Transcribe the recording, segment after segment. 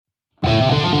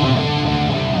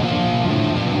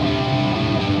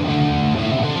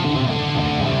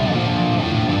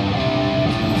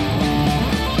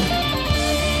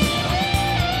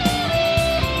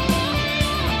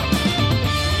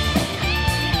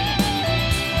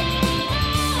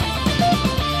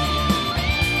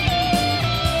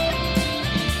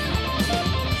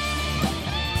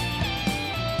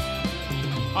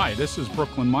This is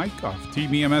Brooklyn Mike of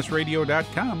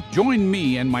TBMSradio.com. Join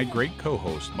me and my great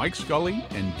co-host Mike Scully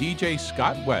and DJ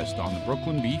Scott West on the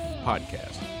Brooklyn Beef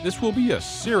Podcast. This will be a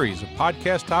series of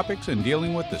podcast topics in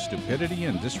dealing with the stupidity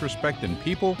and disrespect in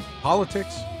people,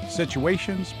 politics,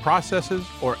 situations, processes,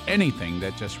 or anything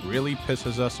that just really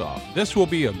pisses us off. This will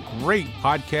be a great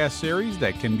podcast series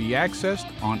that can be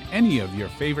accessed on any of your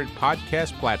favorite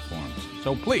podcast platforms.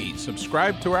 So please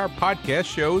subscribe to our podcast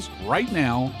shows right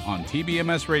now on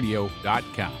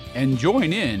TBMSradio.com and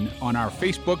join in on our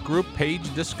Facebook group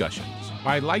page discussions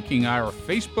by liking our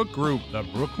Facebook group, The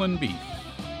Brooklyn Beef.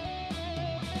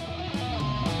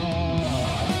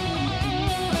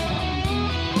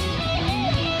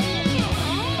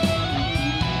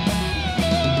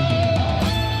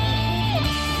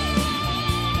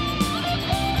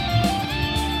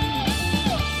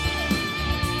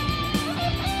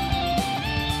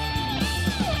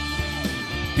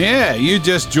 Yeah, you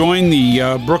just joined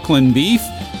the Brooklyn Beef,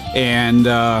 and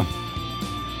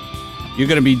you're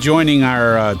going to be joining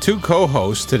our two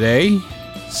co-hosts today,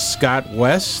 Scott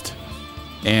West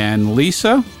and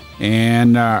Lisa.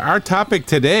 And our topic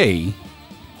today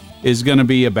is going to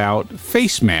be about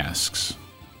face masks.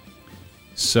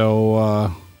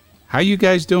 So, how you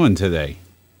guys doing today?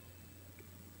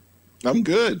 I'm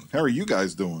good. How are you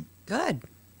guys doing? Good.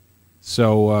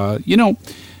 So,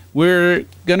 we're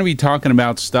going to be talking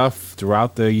about stuff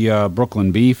throughout the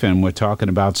Brooklyn Beef, and we're talking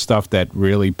about stuff that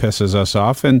really pisses us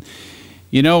off. And,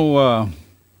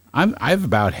 I've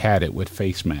about had it with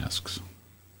face masks.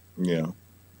 Yeah.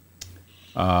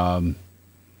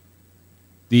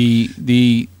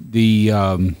 The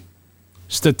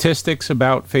statistics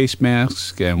about face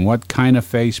masks and what kind of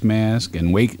face mask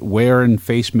and wearing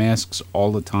face masks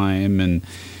all the time,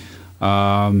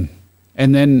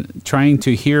 and then trying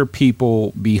to hear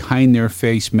people behind their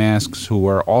face masks who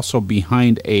are also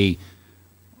behind a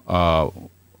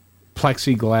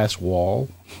plexiglass wall.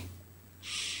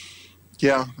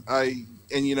 Yeah,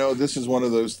 this is one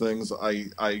of those things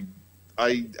I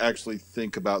actually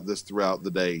think about this throughout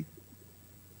the day.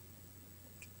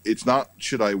 It's not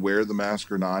should I wear the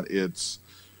mask or not, it's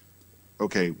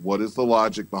okay, what is the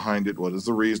logic behind it? What is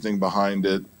the reasoning behind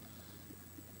it?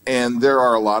 And there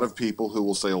are a lot of people who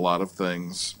will say a lot of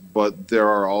things, but there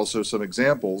are also some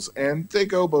examples, and they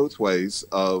go both ways,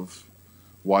 of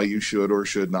why you should or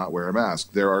should not wear a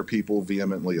mask. There are people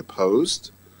vehemently opposed.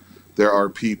 There are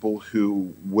people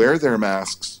who wear their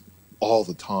masks all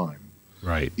the time.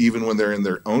 Right. Even when they're in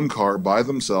their own car by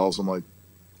themselves. I'm like,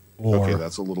 okay,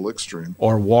 that's a little extreme.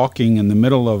 Or walking in the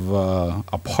middle of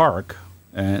a park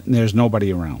and there's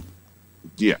nobody around.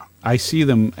 Yeah. I see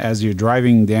them as you're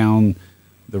driving down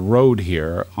the road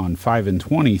here on 5 and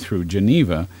 20 through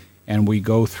Geneva, and we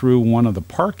go through one of the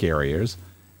park areas,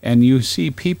 and you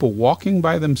see people walking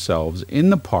by themselves in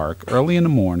the park early in the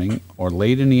morning or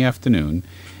late in the afternoon,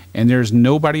 and there's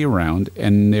nobody around,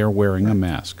 and they're wearing a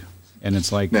mask. And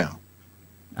it's like, now,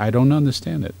 I don't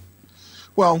understand it.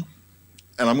 Well,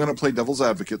 and I'm going to play devil's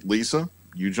advocate. Lisa,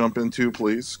 you jump in too,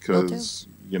 please, because,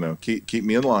 keep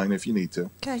me in line if you need to.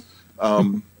 Okay.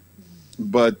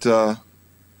 But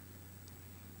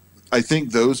I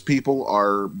think those people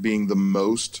are being the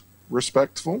most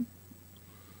respectful.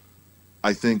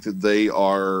 I think that they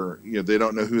are, they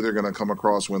don't know who they're going to come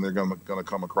across when they're going to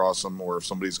come across them, or if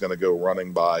somebody's going to go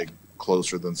running by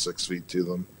closer than 6 feet to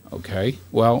them. Okay.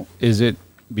 Well, is it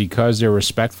because they're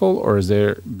respectful, or is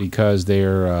there because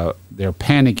they're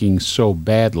panicking so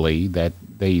badly that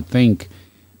they think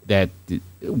that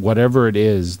whatever it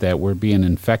is that we're being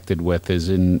infected with is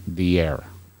in the air?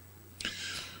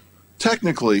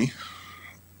 Technically,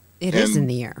 it is in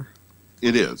the air.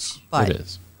 It is. But it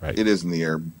is. Right. It is in the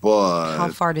air, but how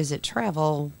far does it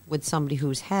travel with somebody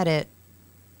who's had it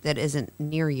that isn't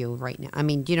near you right now? I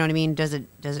mean, do you know what I mean? Does it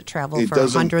travel for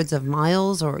hundreds of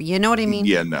miles, or you know what I mean?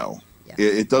 Yeah, no. Yeah.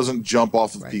 It doesn't jump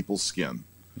off of people's skin.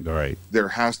 Right. There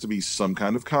has to be some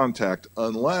kind of contact,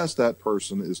 unless that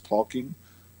person is talking,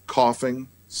 coughing,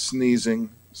 sneezing,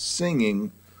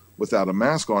 singing without a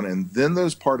mask on, and then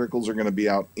those particles are going to be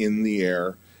out in the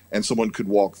air, and someone could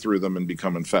walk through them and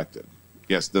become infected.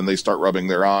 Yes, then they start rubbing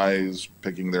their eyes,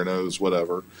 picking their nose,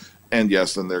 whatever, and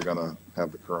yes, then they're going to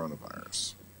have the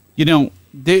coronavirus.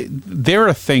 There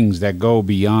are things that go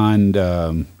beyond,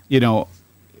 now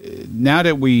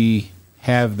that we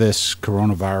have this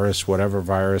coronavirus, whatever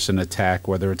virus, an attack,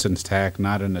 whether it's an attack,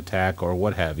 not an attack, or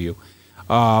what have you,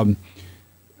 I'm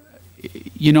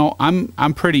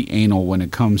pretty anal when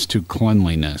it comes to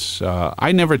cleanliness.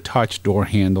 I never touch door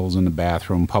handles in the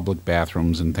bathroom, public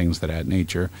bathrooms, and things of that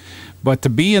nature. But to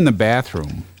be in the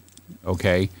bathroom,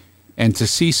 okay, And to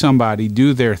see somebody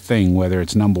do their thing, whether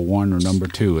it's number one or number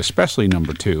two, especially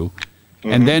number two,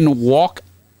 and then walk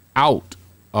out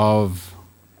of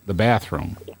the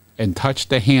bathroom and touch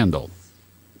the handle.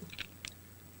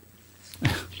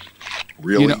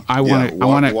 Really? I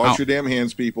want to wash your damn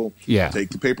hands, people. Yeah. Take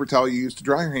the paper towel you use to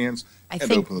dry your hands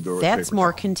and open the door. With That's paper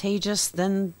more towel. contagious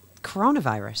than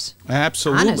coronavirus.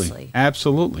 Absolutely. Honestly.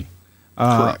 Absolutely.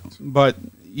 Correct. But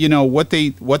what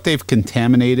they've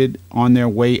contaminated on their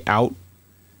way out,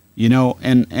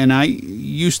 and I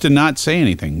used to not say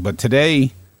anything, but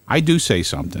today I do say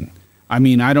something. I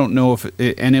mean, I don't know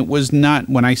and it was not,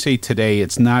 when I say today,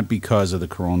 it's not because of the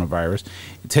coronavirus.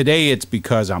 Today it's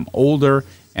because I'm older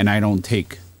and I don't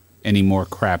take any more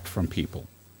crap from people.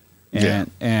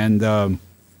 And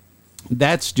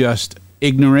that's just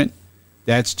ignorant.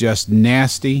 That's just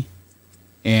nasty.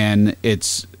 And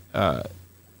it's,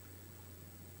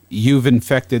 you've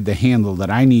infected the handle that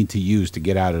I need to use to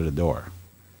get out of the door.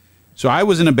 So I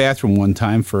was in a bathroom one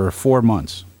time for 4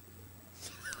 months.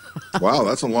 Wow,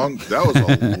 that was a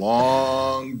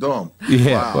long dump.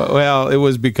 Yeah, wow. Well, it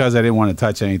was because I didn't want to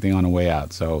touch anything on the way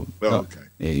out. So, okay.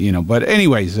 But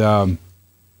anyways, I'm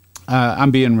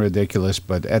being ridiculous,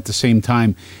 but at the same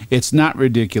time, it's not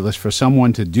ridiculous for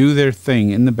someone to do their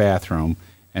thing in the bathroom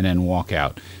and then walk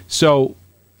out. So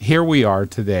here we are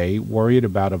today, worried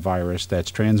about a virus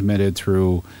that's transmitted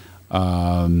through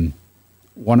one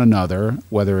another,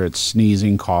 whether it's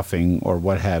sneezing, coughing, or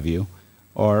what have you.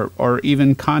 Or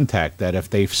even contact, that if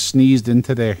they've sneezed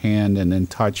into their hand and then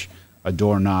touch a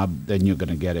doorknob, then you're going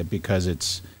to get it,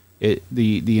 because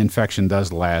the infection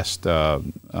does last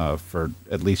for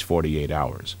at least 48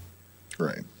 hours.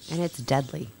 Right. And it's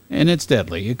deadly.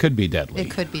 It could be deadly.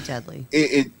 It could be deadly.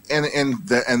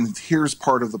 And here's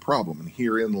part of the problem, and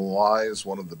herein lies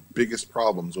one of the biggest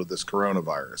problems with this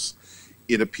coronavirus.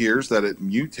 It appears that it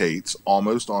mutates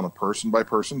almost on a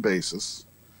person-by-person basis,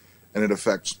 and it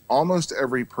affects almost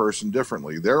every person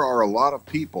differently. There are a lot of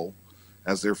people,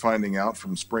 as they're finding out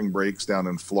from spring breaks down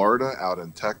in Florida, out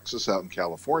in Texas, out in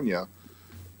California,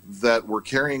 that were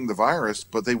carrying the virus,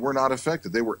 but they were not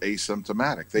affected. They were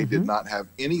asymptomatic. They did not have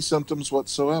any symptoms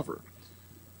whatsoever.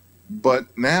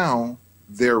 But now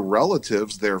their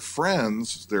relatives, their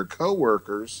friends, their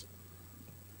coworkers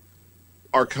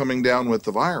are coming down with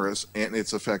the virus, and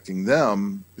it's affecting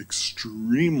them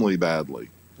extremely badly.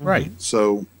 Right.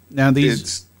 So now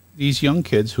these young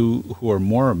kids who are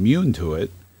more immune to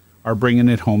it are bringing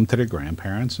it home to their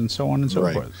grandparents and so on and so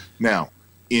forth. Now,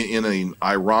 in an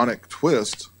ironic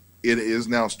twist, it is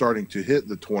now starting to hit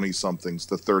the 20-somethings,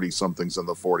 the 30-somethings, and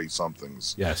the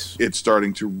 40-somethings. Yes. It's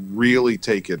starting to really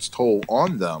take its toll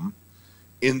on them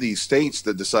in these states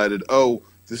that decided, oh,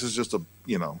 this is just a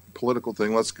political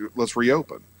thing. Let's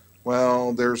reopen.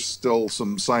 Well, there's still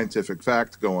some scientific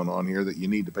fact going on here that you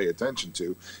need to pay attention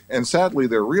to. And sadly,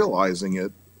 they're realizing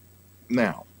it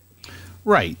now.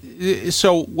 Right.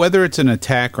 So whether it's an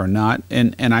attack or not,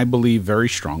 and I believe very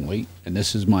strongly, and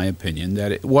this is my opinion,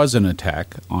 that it was an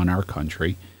attack on our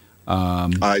country.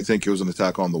 I think it was an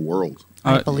attack on the world.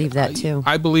 I believe that too.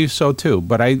 I believe so too.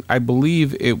 But I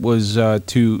believe it was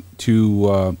to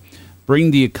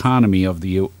bring the economy of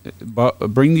the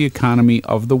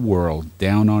world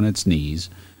down on its knees.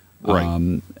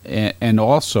 Right. And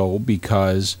also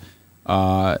because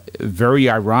very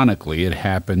ironically, it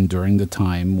happened during the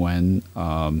time when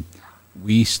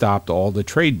we stopped all the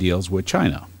trade deals with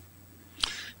China.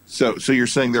 So you're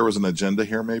saying there was an agenda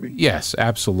here, maybe? Yes,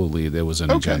 absolutely, there was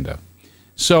an agenda.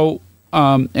 So,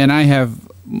 and I have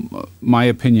my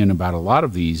opinion about a lot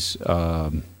of these,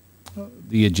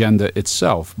 the agenda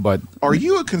itself. But are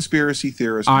you a conspiracy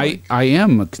theorist, Mike? I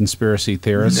am a conspiracy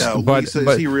theorist. No, but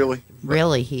is he really?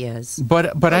 Really, he is.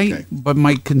 But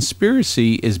my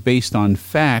conspiracy is based on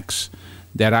facts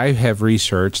that I have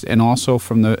researched, and also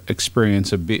from the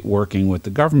experience of working with the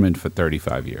government for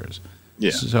 35 years.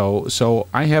 Yeah. So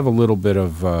I have a little bit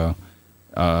of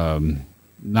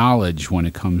knowledge when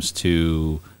it comes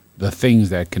to the things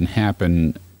that can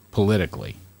happen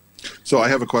politically. So I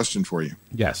have a question for you.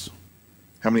 Yes.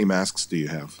 How many masks do you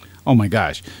have? Oh my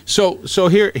gosh. So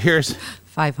here's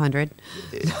 500.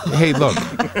 Hey, look.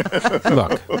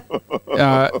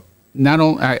 Not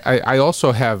only I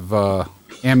also have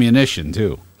ammunition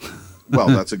too. Well,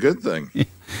 that's a good thing.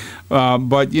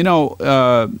 But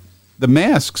the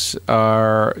masks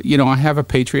are. I have a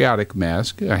patriotic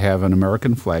mask. I have an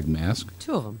American flag mask.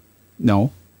 2 of them.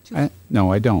 No,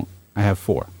 I don't. I have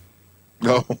 4.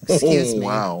 Oh, excuse me.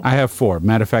 Wow. I have 4.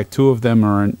 Matter of fact, 2 of them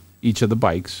are on each of the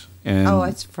bikes. And,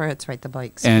 it's right, the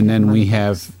bikes. And then we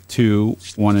have 2,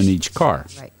 1 in each car.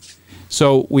 Right.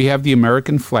 So we have the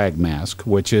American flag mask,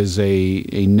 which is a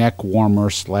neck warmer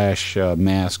 /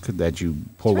 mask that you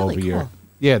pull It's really over your. cool.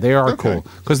 Yeah, they are Okay. cool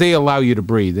because they allow you to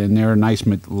breathe, and they're a nice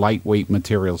lightweight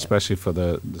material, especially for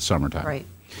the summertime. Right.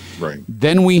 Right.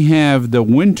 Then we have the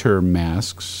winter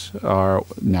masks, or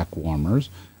neck warmers,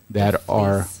 that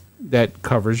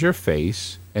covers your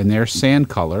face, and they're sand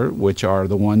color, which are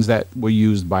the ones that were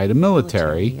used by the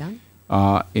military,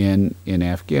 in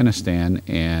Afghanistan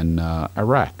and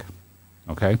Iraq.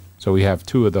 Okay, so we have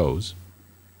 2 of those.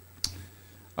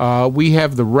 We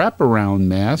have the wraparound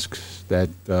masks that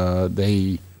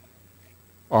they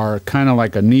are kind of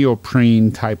like a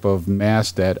neoprene type of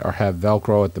mask that have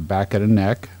Velcro at the back of the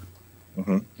neck.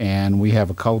 Mm-hmm. And we have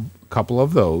a couple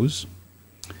of those.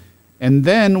 And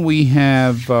then we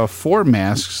have 4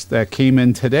 masks that came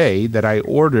in today that I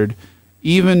ordered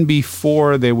even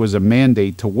before there was a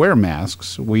mandate to wear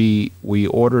masks. We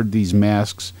ordered these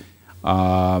masks.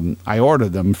 I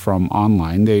ordered them from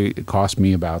online. They cost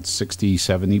me about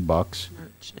 $60-$70.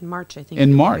 In March, I think. In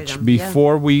we March, ordered 'em.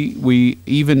 before we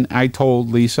even, I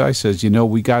told Lisa, I says,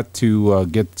 we got to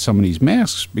get some of these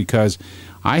masks because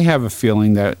I have a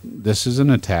feeling that this is an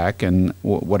attack, and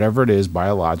whatever it is,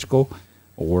 biological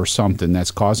or something that's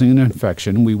causing an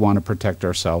infection, we want to protect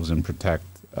ourselves and protect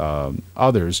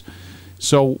others.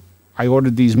 So I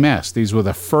ordered these masks. These were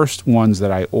the first ones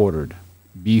that I ordered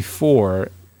before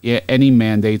any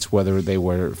mandates, whether they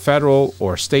were federal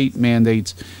or state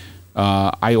mandates.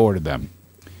 I ordered them.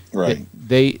 Right.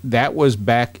 That was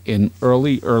back in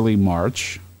early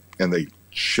March. And they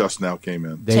just now came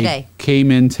in. They Today. came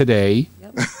in today.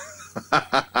 Yep.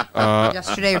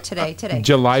 Yesterday or today? Today.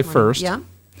 July This morning. 1st. Yeah.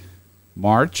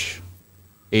 March,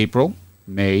 April,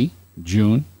 May,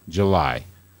 June, July.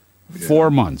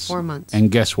 4 months. 4 months. And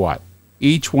guess what?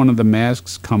 Each one of the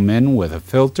masks come in with a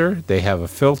filter. They have a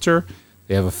filter.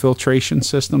 They have a filtration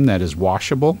system that is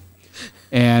washable.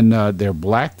 And they're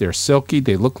black. They're silky.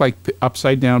 They look like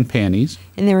upside-down panties.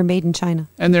 And they were made in China.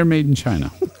 And they're made in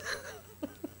China.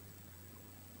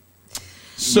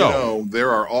 So, there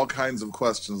are all kinds of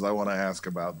questions I want to ask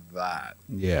about that.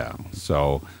 yeah.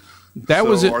 So that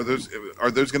was it. Are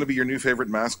those going to be your new favorite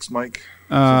masks, Mike?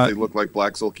 Since they look like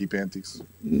black silky panties.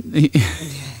 You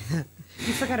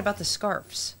forgot about the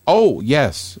scarves. Oh,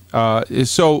 yes.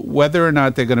 So whether or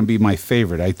not they're going to be my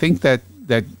favorite, I think that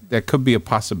could be a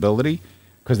possibility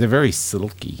because they're very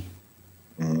silky.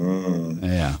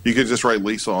 Yeah. You could just write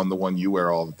Lisa on the one you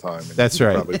wear all the time. And That's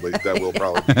right. That will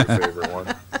probably be your favorite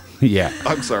one. Yeah.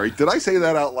 I'm sorry. Did I say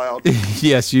that out loud?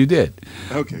 Yes, you did.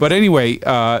 Okay. But anyway,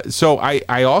 so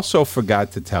I also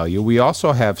forgot to tell you, we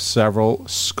also have several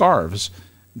scarves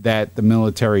that the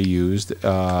military used.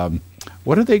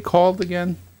 What are they called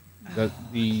again?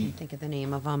 Think of the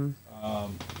name of them.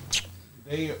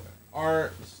 They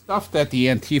are stuff that the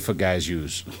Antifa guys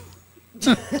use.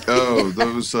 Oh,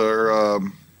 those are.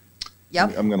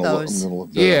 Yep. I'm gonna those. look.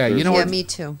 Yeah, you know Yeah, what? me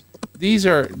too. These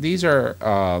are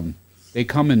they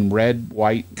come in red,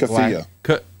 white, Keffiyeh.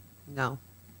 black. No.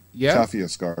 Yeah. Keffiyeh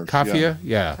scarves. Keffiyeh?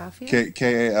 Yeah. Coffee?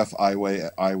 Kafiyah.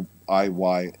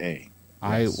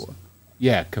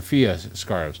 Yeah, Keffiyeh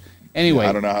scarves. Anyway,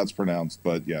 I don't know how it's pronounced,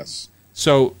 but yes.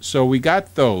 so we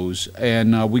got those,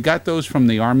 and we got those from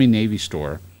the Army Navy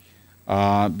store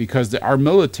because our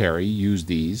military used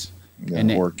these. Yeah,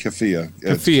 and or Keffiyeh.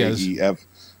 Keffiyehs.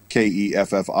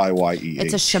 Keffiyeh.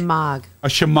 It's a shamag. A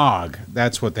shamag,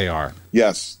 that's what they are.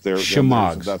 Yes,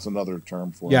 Shamags. That's another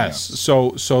term for Yes.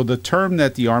 them. So the term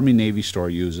that the Army Navy store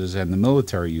uses and the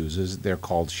military uses, they're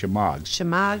called shamags.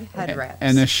 Shamag head wraps.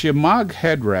 And the shamag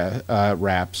head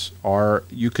wraps are,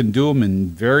 you can do them in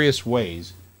various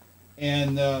ways.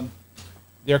 And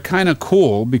they're kind of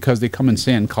cool because they come in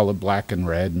sand color, black and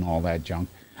red and all that junk.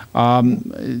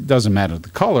 It doesn't matter the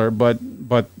color, but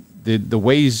the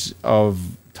ways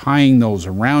of tying those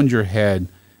around your head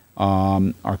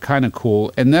are kind of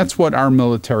cool. And that's what our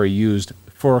military used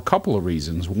for a couple of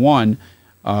reasons. One,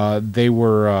 they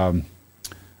were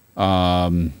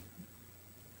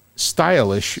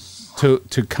stylish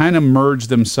to kind of merge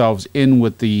themselves in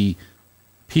with the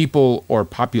people or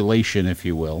population, if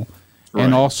you will. Right.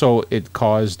 And also it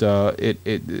caused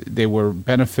they were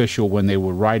beneficial when they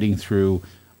were riding through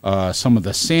some of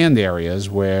the sand areas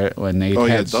when they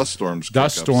had dust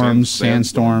storms,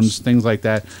 sandstorms, things like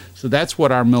that. So that's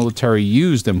what our military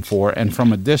used them for. And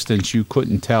from a distance, you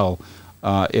couldn't tell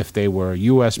if they were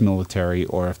U.S. military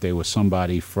or if they were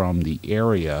somebody from the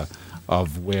area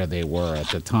of where they were at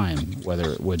the time,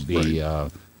 whether it would be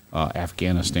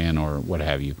Afghanistan or what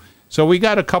have you. So we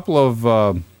got a couple of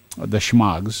the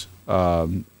shmags.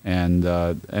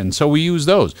 And so we use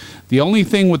those. The only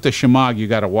thing with the shamag you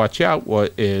got to watch out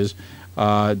is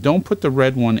don't put the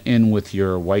red one in with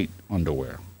your white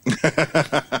underwear.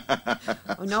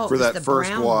 Oh no! For that the first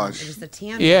brown wash. One. It was the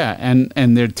tan. Yeah,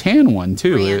 and their tan one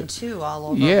too. Ran too all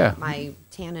over Yeah. my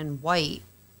tan and white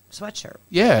sweatshirt.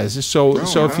 Yeah, so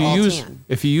if you All use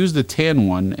tan. the tan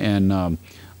one, and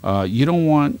you don't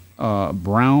want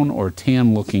brown or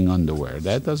tan looking underwear.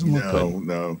 That doesn't look good.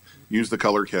 No. Use the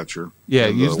color catcher. Yeah,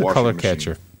 in use the washing color machine.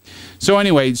 catcher. So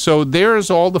anyway, so there's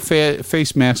all the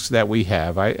face masks that we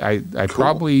have. I Cool.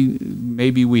 probably,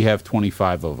 maybe we have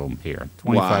 25 of them here,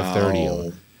 25, 30 of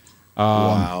them.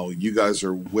 Wow, you guys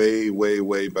are way, way,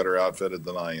 way better outfitted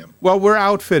than I am. Well, we're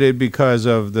outfitted because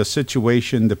of the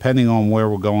situation, depending on where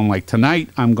we're going. Like tonight,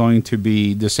 I'm going to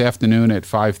be, this afternoon at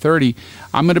 5:30,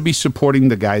 I'm going to be supporting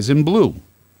the guys in blue.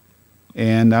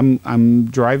 And I'm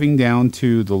driving down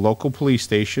to the local police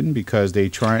station because they're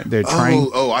trying.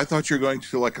 Oh, I thought you were going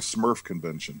to like a Smurf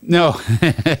convention. No.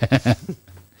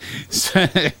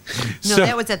 No,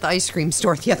 that was at the ice cream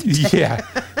store the other day.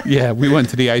 Yeah. We went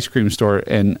to the ice cream store,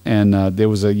 and there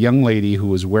was a young lady who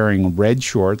was wearing red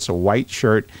shorts, a white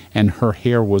shirt, and her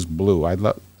hair was blue. I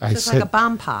Just said, like a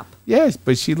bomb pop. yes,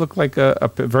 but she looked like a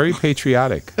very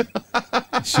patriotic.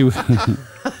 She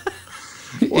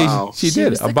Wow. she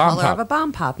did was a the bomb color pop. of a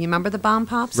bomb pop. You remember the bomb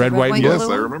pops? Red, white, and blue. blue?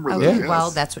 Yes, I remember Okay, those, yes. well,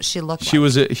 that's what she looked She like.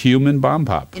 was a human bomb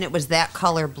pop. And it was that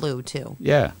color blue, too.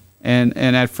 Yeah. And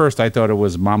at first I thought it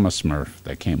was Mama Smurf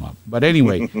that came up. But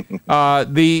anyway,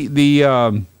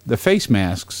 the face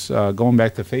masks, going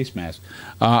back to face masks,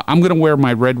 I'm going to wear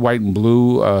my red, white, and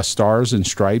blue stars and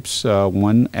stripes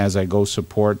one as I go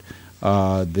support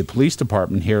the police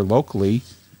department here locally.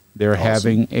 They're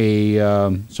having a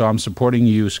so I'm supporting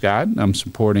you, Scott. I'm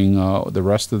supporting the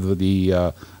rest of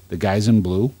the guys in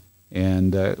blue,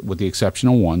 and with the exception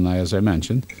of one, as I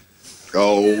mentioned.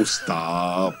 Oh,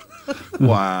 stop.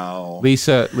 Wow.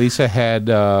 Lisa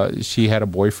had she had a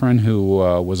boyfriend who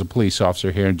was a police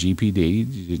officer here in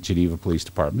GPD, Geneva Police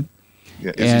Department.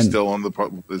 Yeah, is he still on the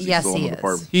Yes, still on he the is.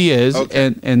 department? He is,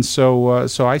 Okay. and so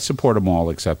I support them all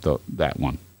except that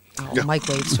one. Oh, Mike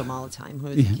waves to him all the time. Who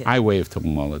was the kid? I wave to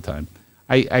him all the time.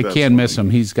 I That's can't miss funny.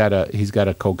 him. He's got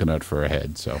a coconut for a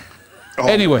head. So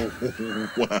anyway,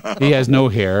 he has no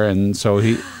hair, and so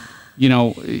he. You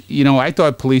know, I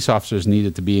thought police officers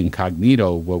needed to be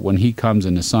incognito, but when he comes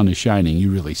and the sun is shining, you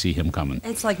really see him coming.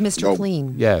 It's like Mr.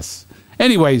 Clean. Yes.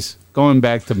 Anyways, going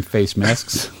back to face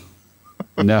masks.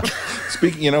 No.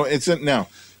 Speaking, it's in now.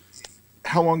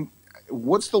 How long?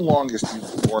 What's the longest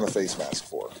you've worn a face mask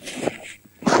for?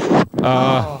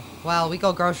 Well, we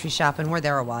go grocery shopping. We're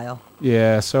there a while.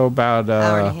 Yeah, so about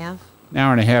Hour and a half. an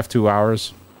hour and a half, 2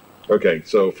 hours. Okay,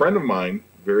 so a friend of mine,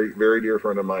 very, very dear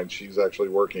friend of mine, she's actually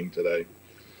working today.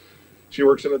 She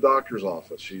works in a doctor's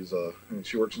office. She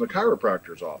works in a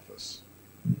chiropractor's office.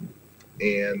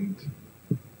 And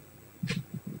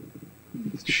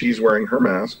she's wearing her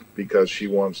mask because she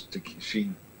wants to,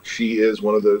 she is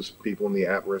one of those people in the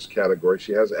at-risk category.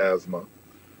 She has asthma,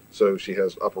 so she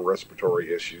has upper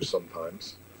respiratory issues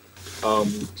sometimes.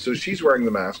 So she's wearing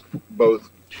the mask both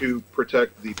to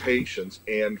protect the patients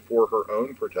and for her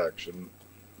own protection,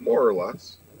 more or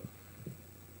less.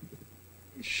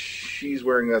 She's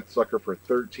wearing that sucker for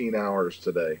 13 hours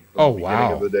today. From the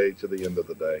beginning of the day to the end of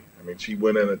the day. I mean, she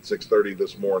went in at 6:30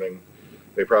 this morning.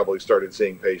 They probably started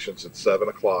seeing patients at 7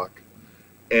 o'clock.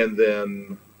 And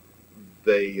then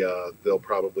they'll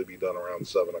probably be done around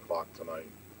 7 o'clock tonight.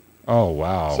 Oh,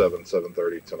 wow.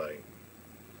 7:30 tonight.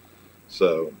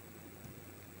 So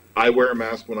I wear a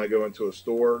mask when I go into a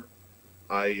store.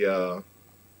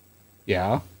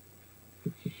 Yeah.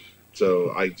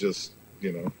 So I just,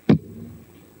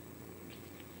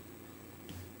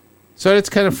 So it's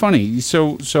kind of funny.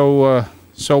 So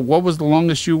what was the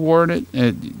longest you wore it?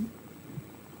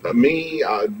 Me,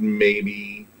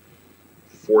 maybe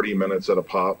 40 minutes at a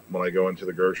pop when I go into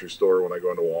the grocery store, when I go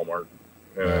into Walmart.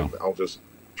 And Wow. I'll just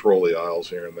troll the aisles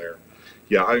here and there.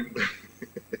 Yeah,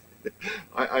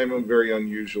 I'm a very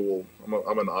unusual,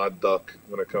 I'm an odd duck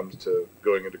when it comes to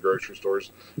going into grocery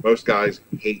stores. Most guys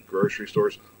hate grocery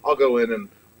stores. I'll go in and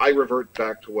I revert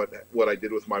back to what I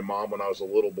did with my mom when I was a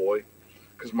little boy,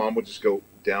 because mom would just go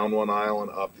down one aisle and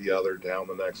up the other, down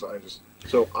the next.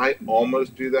 So I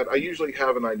almost do that. I usually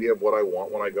have an idea of what I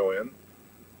want when I go in.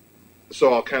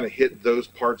 So I'll kind of hit those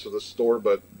parts of the store,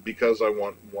 but because I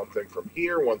want one thing from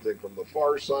here, one thing from the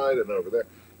far side, and over there.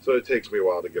 So it takes me a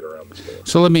while to get around the store.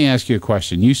 So let me ask you a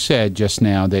question. You said just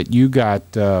now that you got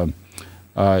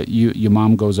your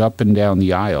mom goes up and down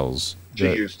the aisles. She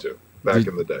used to back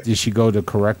in the day. Did she go the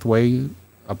correct way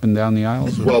up and down the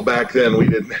aisles? Well, back then we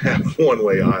didn't have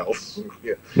one-way aisles.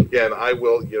 Yeah, and I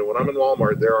will, when I'm in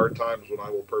Walmart, there are times when I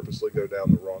will purposely go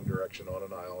down the wrong direction on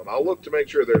an aisle, and I'll look to make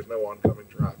sure there's no oncoming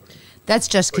traffic. That's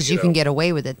just because you can get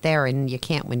away with it there, and you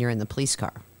can't when you're in the police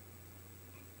car.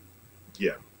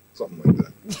 Yeah, something like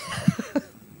that.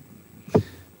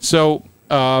 So,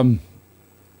 about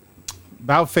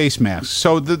face masks.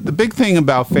 So the big thing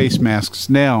about face masks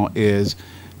now is,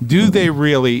 do they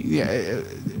really?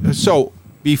 So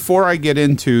before I get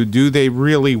into, do they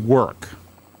really work?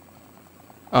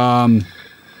 Now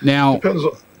depends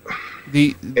on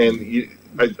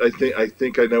I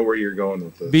think I know where you're going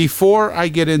with this. Before I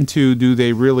get into, do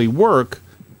they really work?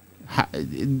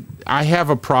 I have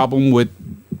a problem with,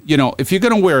 if you're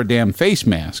going to wear a damn face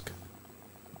mask,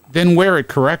 then wear it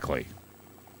correctly.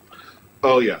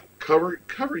 Oh yeah, cover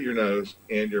your nose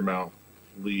and your mouth,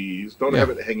 please. Don't have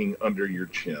it hanging under your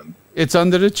chin. It's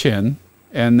under the chin,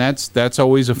 and that's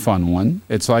always a fun one.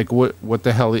 It's like, what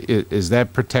the hell is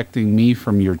that protecting me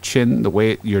from your chin, the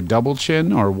way your double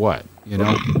chin, or what?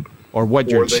 Or what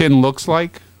your chin looks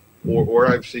like?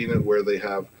 Or I've seen it where they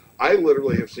have. I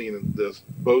literally have seen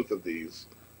both of these,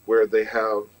 where they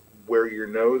have where your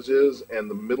nose is and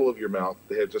the middle of your mouth.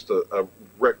 They have just a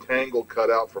rectangle cut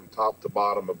out from top to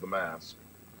bottom of the mask.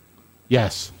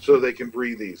 Yes. So they can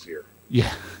breathe easier.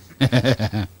 Yeah.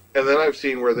 And then I've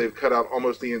seen where they've cut out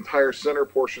almost the entire center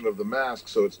portion of the mask,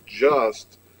 so it's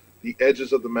just the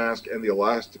edges of the mask and the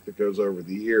elastic that goes over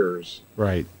the ears.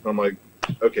 Right. I'm like,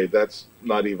 okay, that's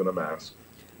not even a mask.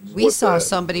 We saw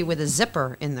somebody with a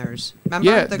zipper in theirs.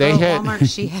 Remember the girl at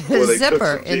Walmart? She had a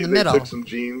zipper in the middle. They took some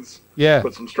jeans,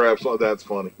 put some straps on. That's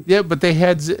funny. Yeah, but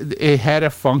it had a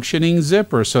functioning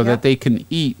zipper so that they can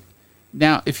eat.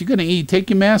 Now, if you're going to eat, take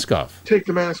your mask off. Take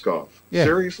the mask off. Yeah.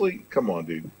 Seriously? Come on,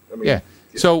 dude. I mean, yeah.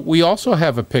 So we also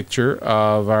have a picture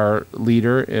of our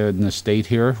leader in the state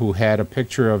here who had a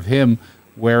picture of him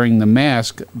wearing the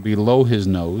mask below his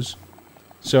nose.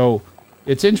 So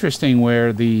it's interesting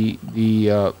where the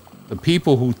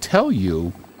people who tell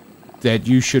you that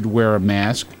you should wear a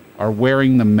mask are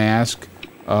wearing the mask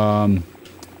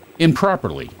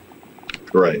improperly.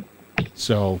 Right.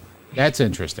 So that's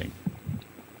interesting.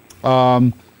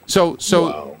 So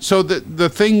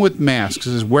the thing with masks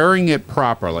is wearing it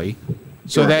properly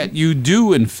so that you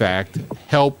do, in fact,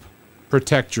 help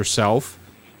protect yourself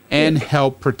and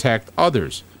help protect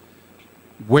others.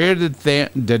 Wear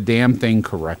the damn thing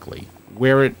correctly.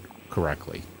 Wear it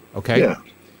correctly. Okay? Yeah.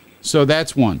 So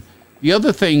that's one. The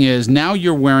other thing is now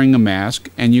you're wearing a mask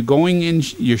and you're going in,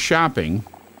 you're shopping,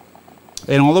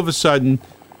 and all of a sudden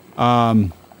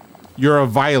you're a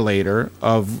violator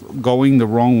of going the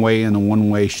wrong way in a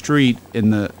one-way street in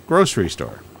the grocery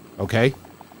store. Okay?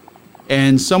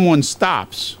 And someone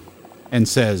stops and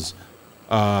says,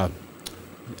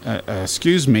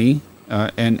 excuse me,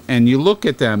 and you look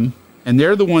at them, and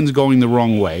they're the ones going the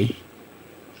wrong way,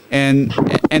 and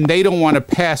they don't want to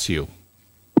pass you.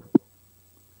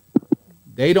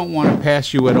 They don't want to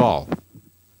pass you at all.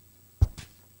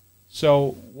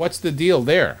 So what's the deal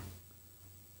there?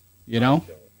 I don't know.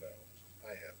 I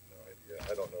have no idea.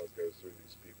 I don't know what goes through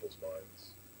these people's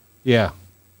minds. Yeah.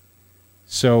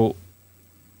 So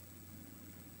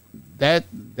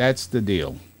that's the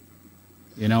deal.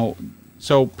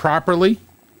 So properly,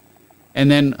 and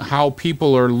then how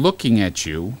people are looking at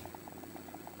you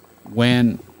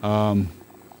when I'm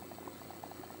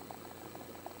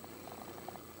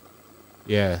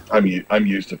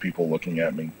used to people looking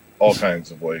at me all kinds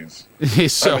of ways.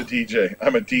 So, I'm a DJ.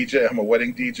 I'm a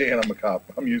wedding DJ, and I'm a cop.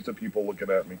 I'm used to people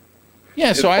looking at me.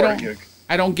 Yeah, so I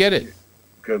don't get it.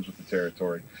 Goes with the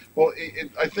territory. Well,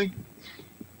 I think,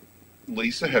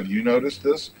 Lisa, have you noticed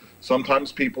this?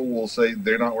 Sometimes people will say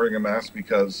they're not wearing a mask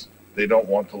because they don't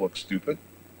want to look stupid.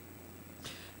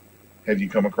 Have you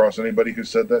come across anybody who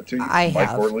said that to you? I Mike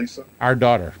have. or Lisa? Our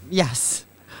daughter. Yes.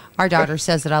 Our daughter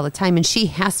says it all the time, and she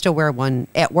has to wear one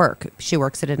at work. She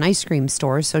works at an ice cream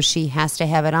store, so she has to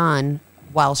have it on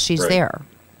while she's there.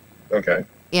 Okay.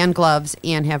 And gloves,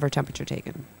 and have her temperature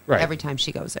taken. Right. Every time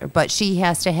she goes there. But she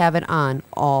has to have it on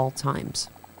all times.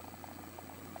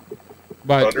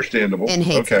 But understandable. And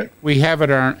hates okay. We have it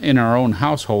in our own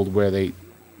household where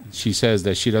she says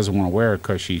that she doesn't want to wear it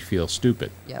because she feels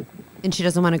stupid. Yep. And she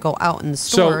doesn't want to go out in the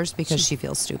stores because she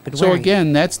feels stupid. So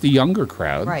again, that's the younger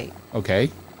crowd. Right.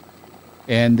 Okay.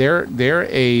 And they're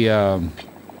a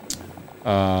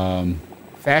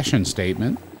fashion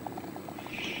statement.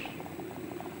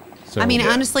 So, I mean,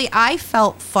 honestly, I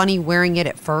felt funny wearing it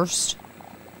at first.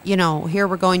 Here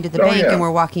we're going to the bank and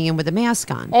we're walking in with a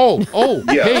mask on.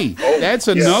 Yeah. Hey, that's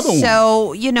another one.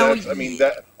 So,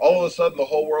 that all of a sudden the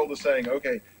whole world is saying,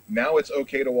 okay, Now it's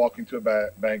okay to walk into a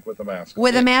bank with a mask.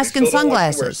 With a mask and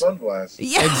sunglasses. Wear sunglasses.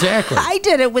 Yeah, exactly. I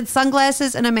did it with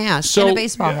sunglasses and a mask and a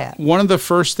baseball hat. One of the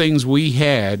first things we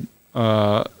had,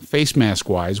 face mask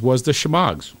wise, was the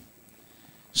Shmogs.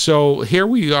 So here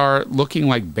we are looking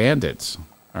like bandits.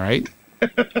 All right.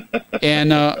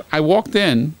 And I walked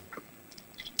in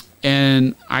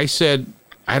and I said,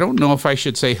 I don't know if I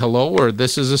should say hello or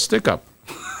this is a stick up.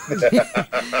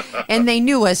 And they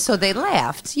knew us, so they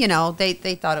laughed. You know, they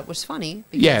thought it was funny.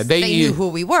 Because they knew who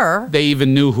we were. They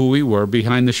even knew who we were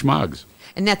behind the Shmogs.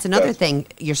 And that's another thing.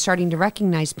 You're starting to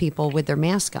recognize people with their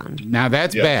mask on. Now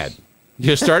that's bad.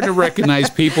 You're starting to recognize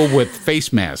people with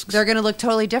face masks. They're going to look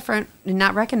totally different and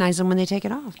not recognize them when they take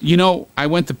it off. You know, I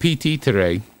went to PT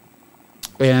today.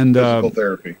 And physical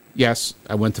therapy. Yes,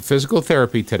 I went to physical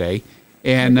therapy today.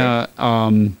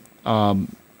 And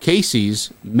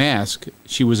Casey's mask,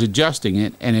 she was adjusting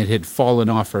it, and it had fallen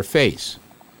off her face.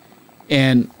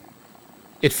 And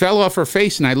it fell off her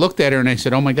face, and I looked at her, and I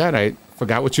said, oh, my God, I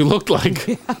forgot what you looked like.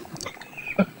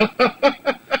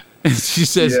 And she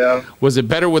says, was it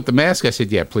better with the mask? I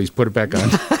said, yeah, please put it back on.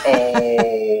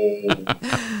 Oh,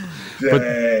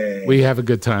 dang. But we have a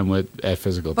good time at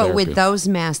physical therapy. But with those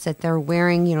masks that they're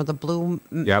wearing, you know, the blue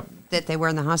that they wear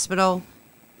in the hospital,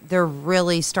 they're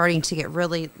really starting to get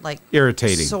really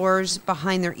irritating sores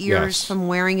behind their ears from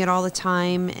wearing it all the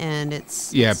time, and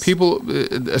it's people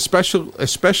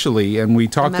especially, and we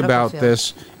talked about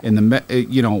this in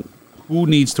the who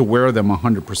needs to wear them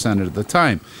 100% of the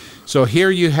time. So here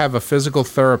you have a physical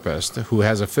therapist who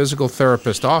has a physical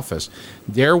therapist office.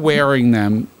 They're wearing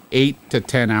them 8 to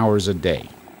 10 hours a day.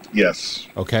 Yes.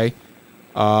 Okay.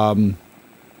 And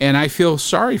I feel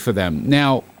sorry for them.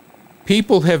 Now,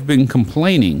 people have been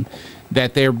complaining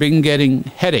that they've been getting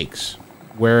headaches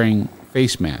wearing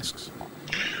face masks.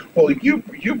 Well,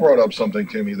 you brought up something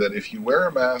to me that if you wear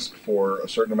a mask for a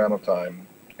certain amount of time,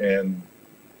 and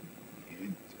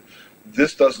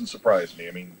this doesn't surprise me.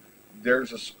 I mean,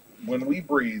 when we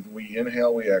breathe, we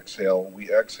inhale, we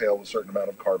exhale a certain amount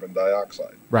of carbon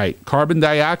dioxide. Right. Carbon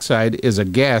dioxide is a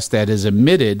gas that is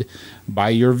emitted by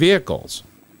your vehicles.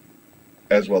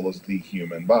 As well as the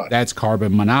human body. That's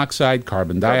carbon monoxide,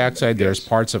 carbon dioxide. There's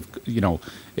parts of,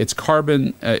 it's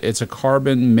carbon. It's a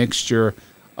carbon mixture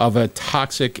of a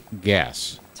toxic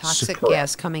gas. Toxic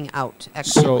gas coming out.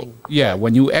 Exhaling. So,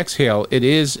 when you exhale, it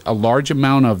is a large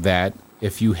amount of that.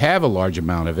 If you have a large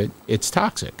amount of it, it's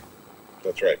toxic.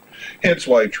 That's right. Hence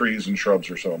why trees and shrubs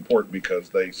are so important, because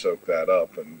they soak that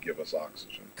up and give us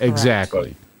oxygen. Correct.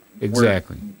 Exactly.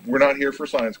 Exactly. We're not here for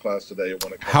science class today.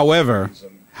 When it comes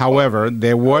However,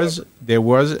 there was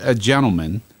a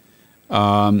gentleman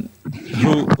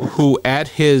who at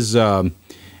his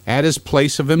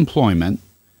place of employment,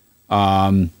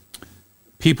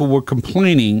 people were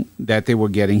complaining that they were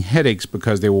getting headaches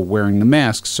because they were wearing the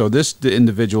masks. So the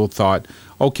individual thought,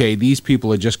 okay, these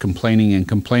people are just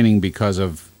complaining because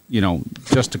of,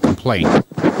 just to complain.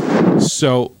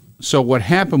 So what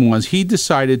happened was he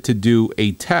decided to do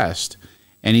a test,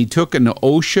 and he took an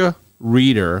OSHA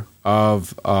reader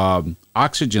of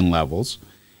oxygen levels,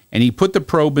 and he put the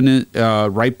probe in it,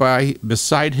 right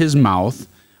beside his mouth,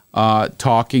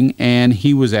 talking, and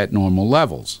he was at normal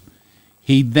levels.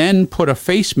 He then put a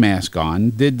face mask on,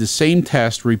 did the same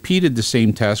test, repeated the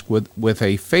same test with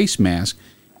a face mask,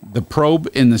 the probe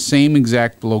in the same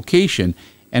exact location,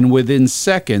 and within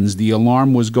seconds the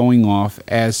alarm was going off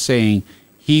as saying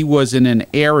he was in an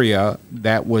area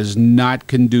that was not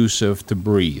conducive to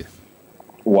breathe.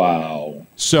 Wow.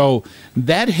 So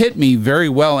that hit me very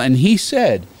well. And he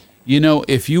said,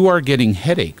 if you are getting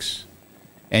headaches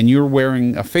and you're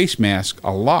wearing a face mask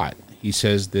a lot, he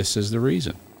says this is the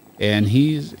reason. And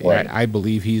I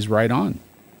believe he's right on.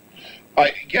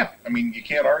 I mean, you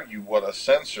can't argue what a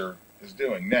sensor is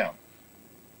doing. Now,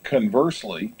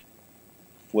 conversely,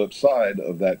 flip side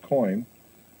of that coin,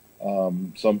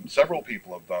 several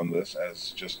people have done this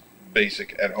as just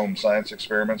basic at-home science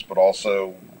experiments, but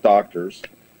also doctors.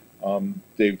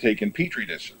 They've taken Petri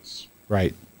dishes.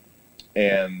 Right.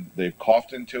 And they've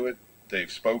coughed into it,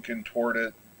 they've spoken toward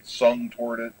it, sung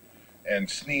toward it, and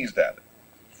sneezed at it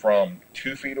from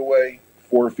 2 feet away,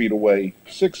 4 feet away,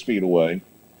 6 feet away.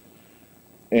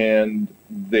 And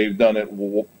they've done it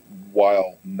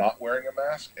while not wearing a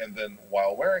mask, and then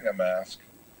while wearing a mask.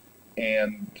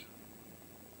 And,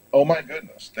 oh my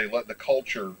goodness, they let the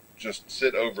culture just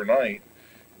sit overnight.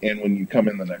 And when you come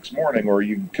in the next morning, or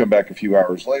you come back a few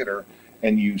hours later,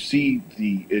 and you see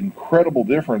the incredible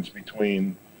difference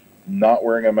between not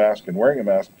wearing a mask and wearing a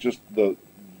mask, just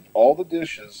all the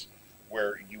dishes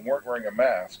where you weren't wearing a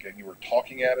mask and you were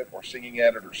talking at it or singing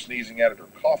at it or sneezing at it or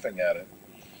coughing at it,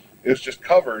 it's just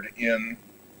covered in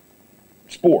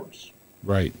spores.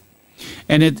 Right.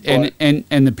 And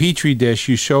and the Petri dish,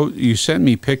 you sent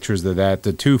me pictures of that,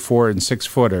 the 2, 4, and 6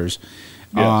 footers,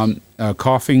 Yes.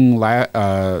 coughing,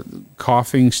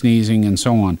 sneezing, and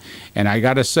so on. And I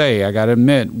got to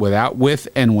admit, with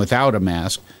and without a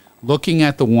mask, looking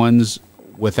at the ones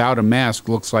without a mask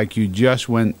looks like you just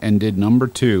went and did number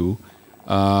 2,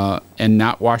 and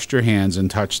not washed your hands and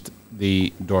touched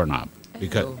the doorknob,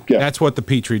 because that's what the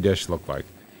Petri dish looked like.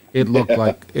 It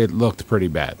looked pretty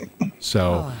bad.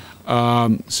 So.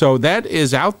 So that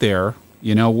is out there.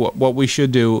 You know, what we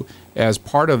should do as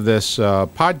part of this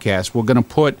podcast, we're going to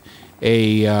put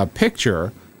a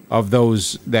picture of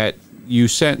those that you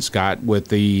sent, Scott, with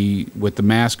the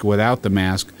mask, without the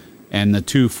mask, and the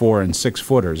 2, 4, and 6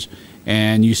 footers.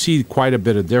 And you see quite a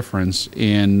bit of difference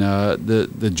in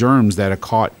the germs that are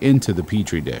caught into the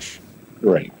Petri dish.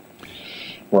 Right.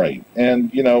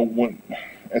 And, you know,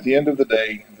 at the end of the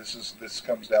day, this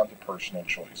comes down to personal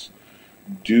choice.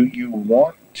 Do you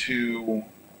want to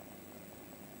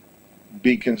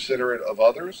be considerate of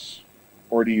others,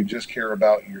 or do you just care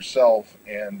about yourself,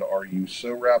 and are you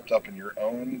so wrapped up in your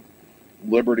own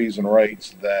liberties and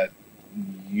rights that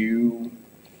you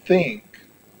think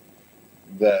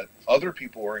that other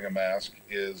people wearing a mask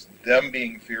is them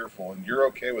being fearful, and you're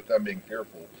okay with them being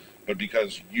fearful, but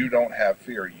because you don't have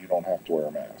fear, you don't have to wear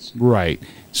a mask? Right.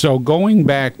 So going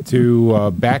back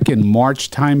to back in March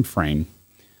time frame,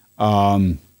 our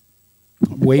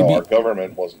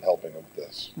government wasn't helping with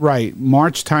this. Right.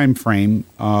 March time frame,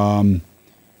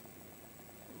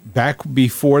 back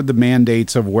before the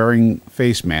mandates of wearing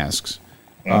face masks.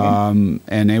 And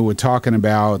they were talking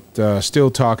about, still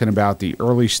talking about the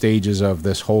early stages of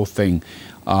this whole thing.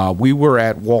 We were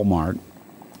at Walmart,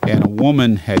 and a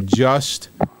woman had just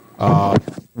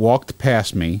walked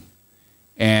past me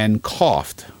and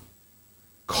coughed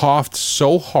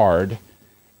so hard.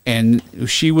 And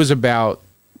she was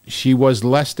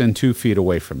less than 2 feet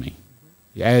away from me.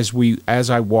 As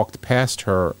I walked past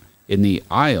her in the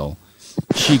aisle,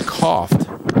 she coughed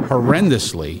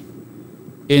horrendously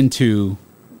into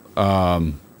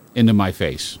my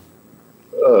face.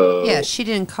 Yeah, she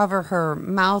didn't cover her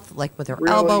mouth, like with her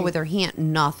Really? elbow, with her hand,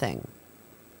 nothing.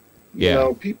 Yeah. You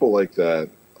know, people like that,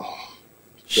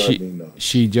 drive me nuts.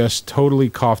 She just totally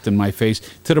coughed in my face,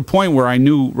 to the point where I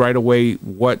knew right away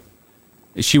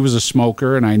she was a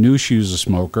smoker, and I knew she was a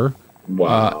smoker.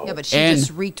 Wow. Yeah, but she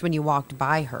just reeked when you walked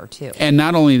by her, too. And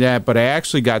not only that, but I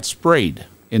actually got sprayed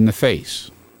in the face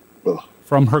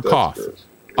from her cough.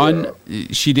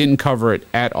 She didn't cover it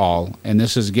at all, and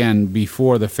this is, again,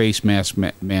 before the face mask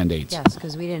mandates. Yes,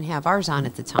 because we didn't have ours on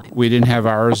at the time. We didn't have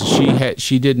ours.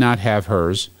 She did not have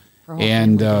hers,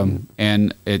 and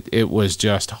it was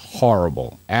just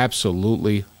horrible,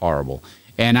 absolutely horrible.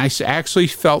 And I actually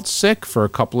felt sick for a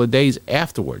couple of days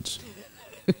afterwards.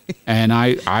 And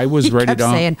I was ready to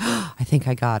saying, I think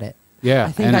I got it. Yeah,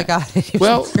 I think I got it.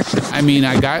 Well, I mean,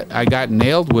 I got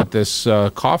nailed with this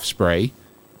cough spray,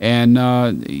 and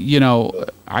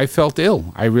I felt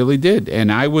ill. I really did,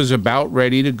 and I was about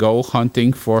ready to go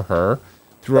hunting for her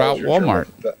throughout Walmart.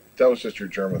 That was just your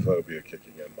germophobia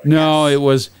kicking in. No, it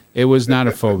was not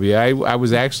a phobia. I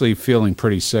was actually feeling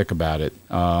pretty sick about it.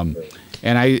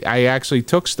 And I actually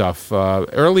took stuff.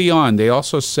 Early on, they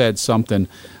also said something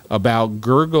about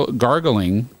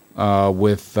gargling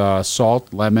with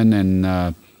salt, lemon,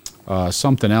 and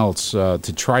something else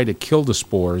to try to kill the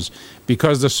spores,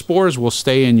 because the spores will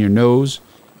stay in your nose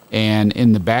and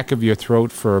in the back of your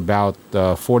throat for about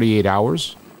 48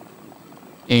 hours.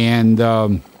 And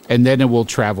then it will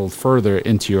travel further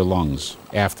into your lungs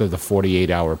after the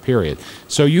 48-hour period.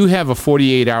 So you have a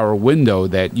 48-hour window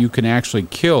that you can actually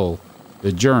kill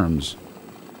the germs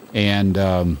and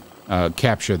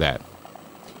capture that.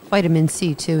 Vitamin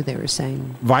C, too, they were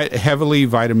saying. Heavily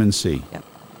vitamin C. Yep.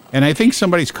 And I think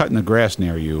somebody's cutting the grass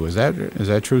near you. Is that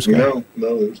true, Scott?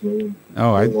 No, there's no one.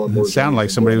 Oh, it sounded like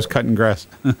somebody was cutting grass.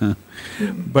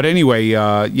 But anyway,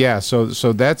 yeah, so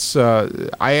that's,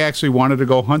 I actually wanted to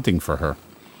go hunting for her.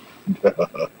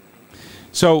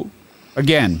 So,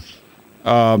 again,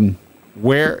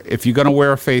 if you're going to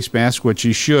wear a face mask, which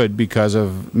you should because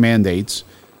of mandates,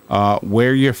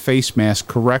 wear your face mask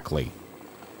correctly.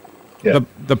 Yeah.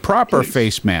 The proper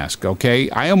face mask, okay?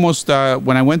 I almost,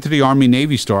 when I went to the Army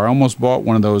Navy store, I almost bought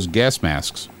one of those gas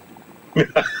masks.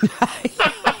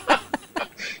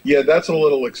 Yeah, that's a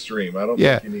little extreme. I don't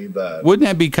think you need that. Wouldn't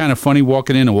that be kind of funny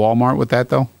walking into Walmart with that,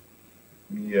 though?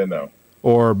 Yeah, no.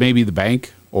 Or maybe the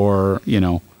bank, or,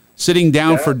 sitting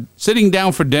down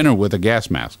for dinner with a gas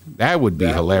mask. That would be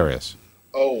hilarious.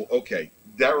 Oh, okay.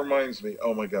 That reminds me.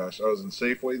 Oh, my gosh. I was in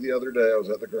Safeway the other day. I was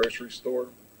at the grocery store.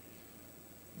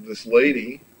 This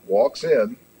lady walks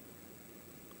in.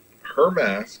 Her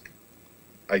mask,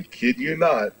 I kid you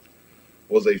not,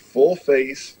 was a full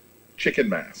face chicken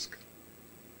mask.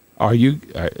 Are you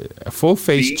a full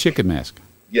face chicken mask?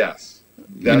 Yes,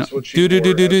 that's what she wore.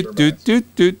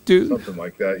 Something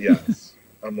like that. Yes.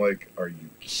 I'm like, are you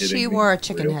kidding me? She wore a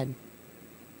chicken head.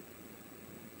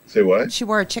 Say what? She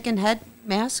wore a chicken head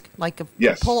mask, like a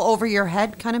pull over your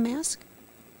head kind of mask.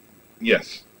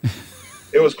 Yes.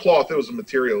 It was cloth. It was a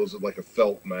material. It was like a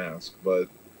felt mask, but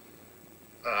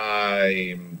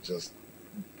I'm just,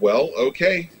 well,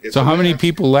 okay. So how many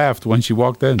people laughed when she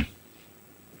walked in?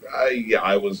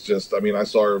 I was just, I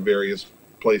saw her various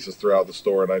places throughout the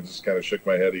store, and I just kind of shook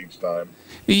my head each time.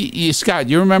 Scott,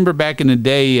 you remember back in the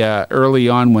day, early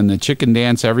on, when the chicken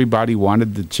dance, everybody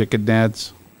wanted the chicken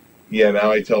dance? Yeah,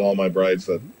 now I tell all my brides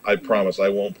that I promise I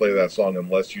won't play that song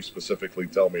unless you specifically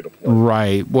tell me to play.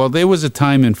 Right. Well, there was a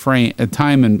point in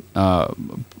time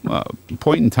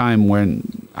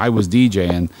when I was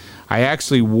DJing, I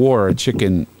actually wore a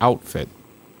chicken outfit.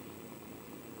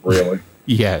 Really?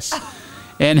 Yes.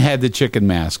 And had the chicken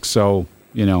mask. So,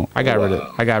 I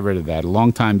got rid of that a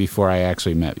long time before I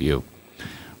actually met you.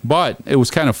 But it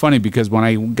was kind of funny because when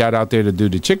I got out there to do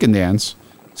the chicken dance,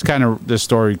 this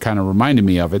story kind of reminded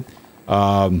me of it.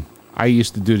 I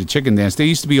used to do the chicken dance. There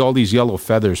used to be all these yellow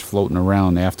feathers floating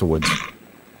around afterwards.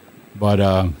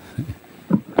 But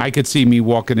I could see me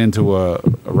walking into a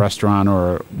restaurant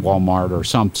or a Walmart or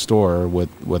some store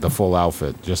with a full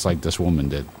outfit, just like this woman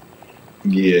did.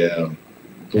 Yeah.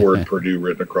 The word Purdue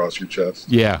written across your chest.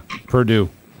 Yeah, Purdue.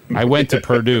 I went to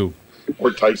Purdue.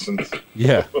 Or Tyson's.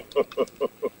 Yeah.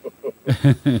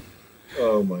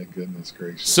 Oh, my goodness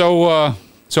gracious. So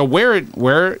wear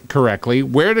it correctly.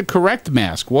 Wear the correct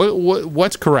mask.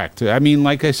 What's correct?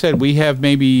 Like I said, we have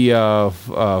maybe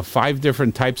 5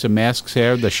 different types of masks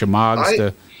here. The shamags.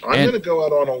 I'm going to go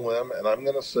out on a limb, and I'm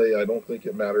going to say I don't think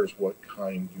it matters what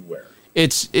kind you wear.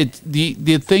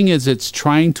 The thing is, it's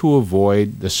trying to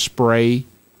avoid the spray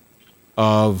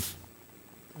of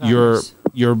your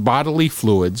bodily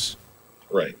fluids.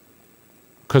 Right.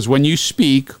 Because when you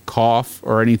speak, cough,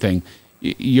 or anything,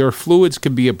 your fluids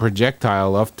can be a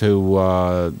projectile up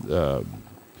to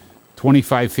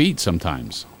 25 feet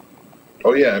sometimes.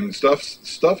 Oh yeah,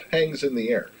 stuff hangs in the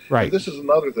air. Right. And this is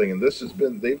another thing, and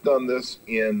they've done this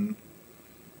in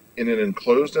an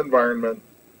enclosed environment,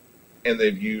 and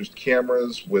they've used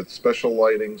cameras with special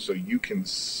lighting so you can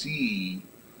see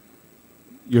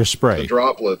your spray, the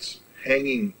droplets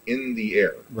hanging in the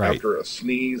air after a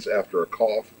sneeze, after a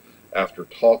cough, after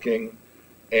talking,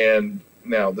 and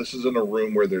now this is in a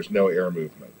room where there's no air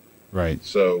movement. Right.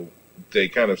 So they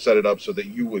kind of set it up so that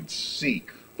you would see,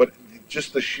 but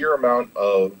just the sheer amount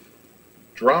of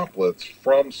droplets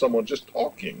from someone just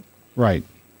talking, right,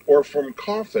 or from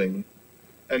coughing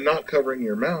and not covering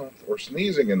your mouth, or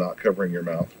sneezing and not covering your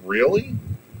mouth. Really?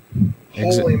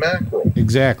 Holy mackerel!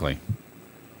 Exactly.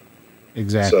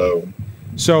 So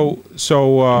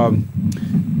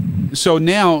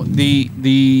now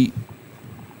the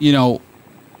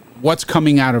what's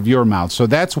coming out of your mouth. So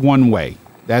that's one way.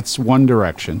 That's one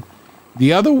direction.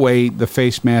 The other way the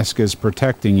face mask is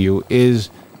protecting you is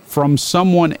from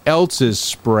someone else's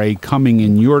spray coming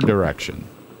in your direction.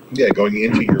 Yeah, going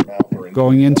into your mouth.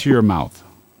 Going into your mouth.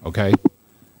 Okay?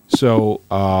 So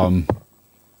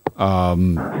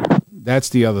that's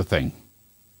the other thing.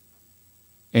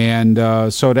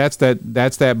 And so that's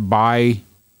that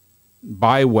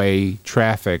byway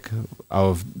traffic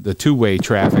of the two-way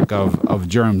traffic of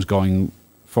germs going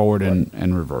forward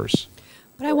and reverse.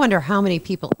 But I wonder how many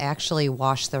people actually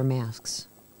wash their masks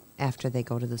after they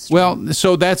go to the store. Well,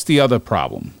 so that's the other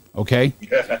problem, okay?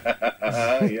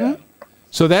 Yeah.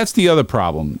 So that's the other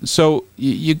problem. So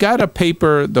you got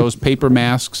to those paper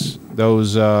masks,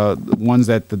 those ones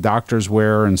that the doctors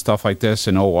wear and stuff like this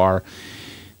in OR,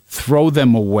 throw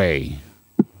them away.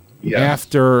 Yes.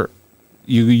 After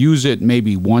you use it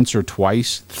maybe once or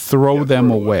twice, throw them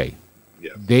away.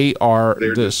 Yes.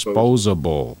 They're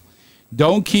disposable.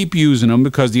 Don't keep using them,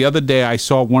 because the other day I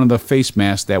saw one of the face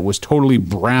masks that was totally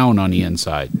brown on the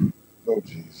inside. Oh,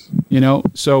 jeez.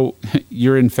 So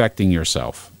you're infecting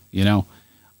yourself,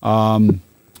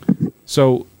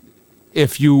 So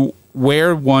if you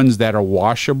wear ones that are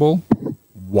washable,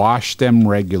 wash them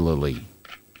regularly.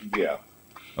 Yeah.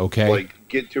 Okay. Like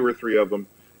get 2 or 3 of them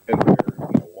and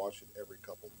wash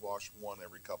one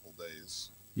every couple days.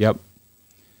 Yep.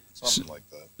 Something like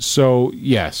that. So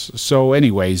yes. So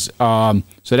anyways, so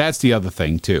that's the other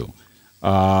thing too.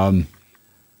 What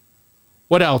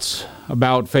else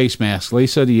about face masks,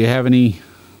 Lisa? Do you have any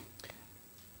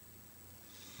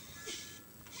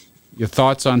Your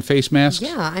thoughts on face masks?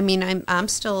 Yeah, I mean, I'm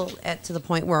still to the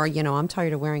point where, I'm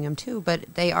tired of wearing them too,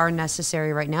 but they are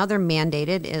necessary right now. They're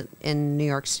mandated in New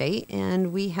York State,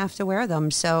 and we have to wear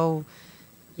them. So,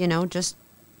 just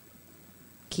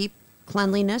keep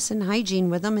cleanliness and hygiene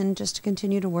with them, and just to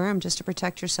continue to wear them just to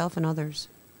protect yourself and others.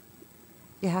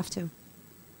 You have to.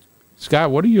 Scott,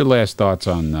 what are your last thoughts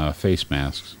on face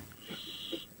masks?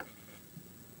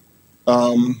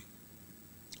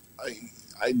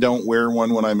 I don't wear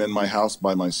one when I'm in my house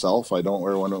by myself. I don't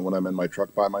wear one when I'm in my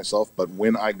truck by myself. But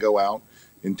when I go out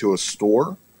into a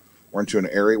store or into an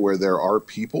area where there are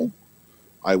people,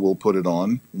 I will put it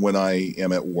on. When I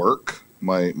am at work,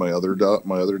 my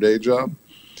other day job,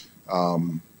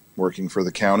 working for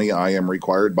the county, I am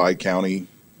required by county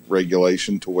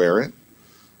regulation to wear it.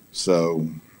 So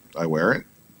I wear it.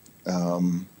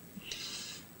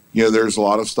 There's a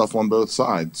lot of stuff on both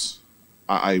sides.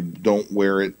 I don't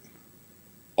wear it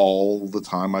all the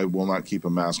time. I will not keep a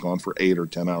mask on for 8 or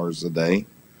 10 hours a day.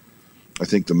 I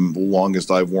think the longest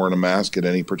I've worn a mask at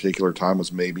any particular time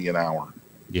was maybe an hour.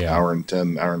 Yeah. Hour and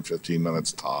 15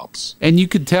 minutes tops. And you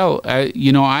could tell,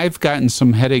 I've gotten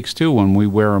some headaches too when we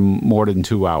wear them more than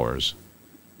 2 hours.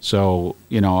 So,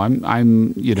 I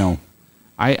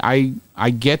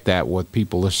get that, what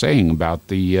people are saying about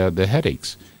the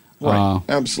headaches. Right.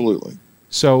 Absolutely.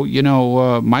 So,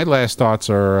 my last thoughts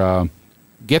are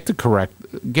get a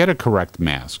correct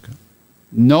mask.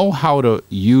 Know how to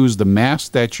use the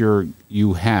mask that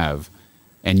you have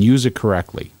and use it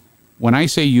correctly. When I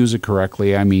say use it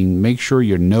correctly, I mean make sure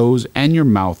your nose and your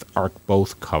mouth are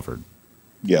both covered.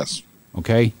 Yes.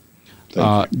 Okay?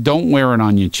 Thank you. Don't wear it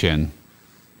on your chin.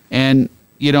 And,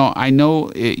 I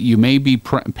know you may be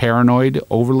paranoid,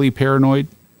 overly paranoid,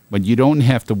 but you don't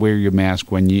have to wear your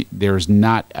mask when there's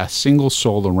not a single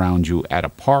soul around you at a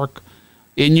park,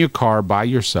 in your car, by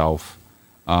yourself.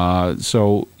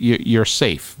 So you're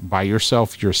safe. By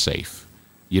yourself, you're safe.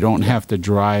 You don't have to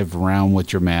drive around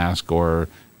with your mask, or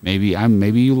maybe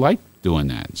you like doing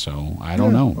that. So I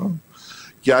don't know. Well,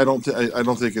 yeah, I don't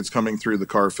think it's coming through the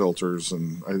car filters,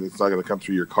 and it's not going to come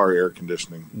through your car air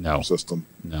conditioning system.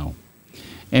 No.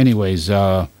 Anyways,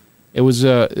 this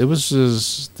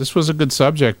was a good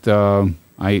subject.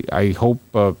 I hope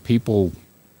people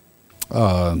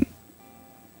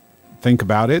think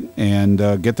about it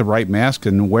and get the right mask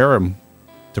and wear them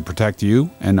to protect you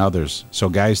and others. So,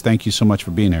 guys, thank you so much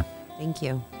for being here. Thank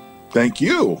you. Thank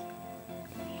you.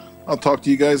 I'll talk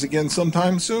to you guys again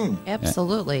sometime soon.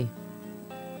 Absolutely.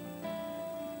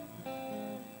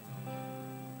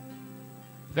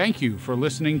 Thank you for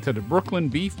listening to the Brooklyn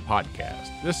Beef Podcast.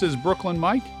 This is Brooklyn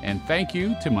Mike, and thank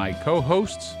you to my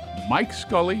co-hosts, Mike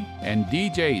Scully and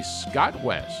DJ Scott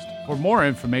West. For more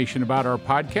information about our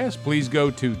podcast, please go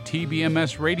to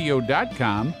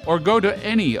tbmsradio.com or go to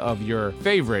any of your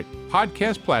favorite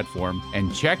podcast platform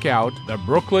and check out the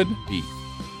Brooklyn Beef.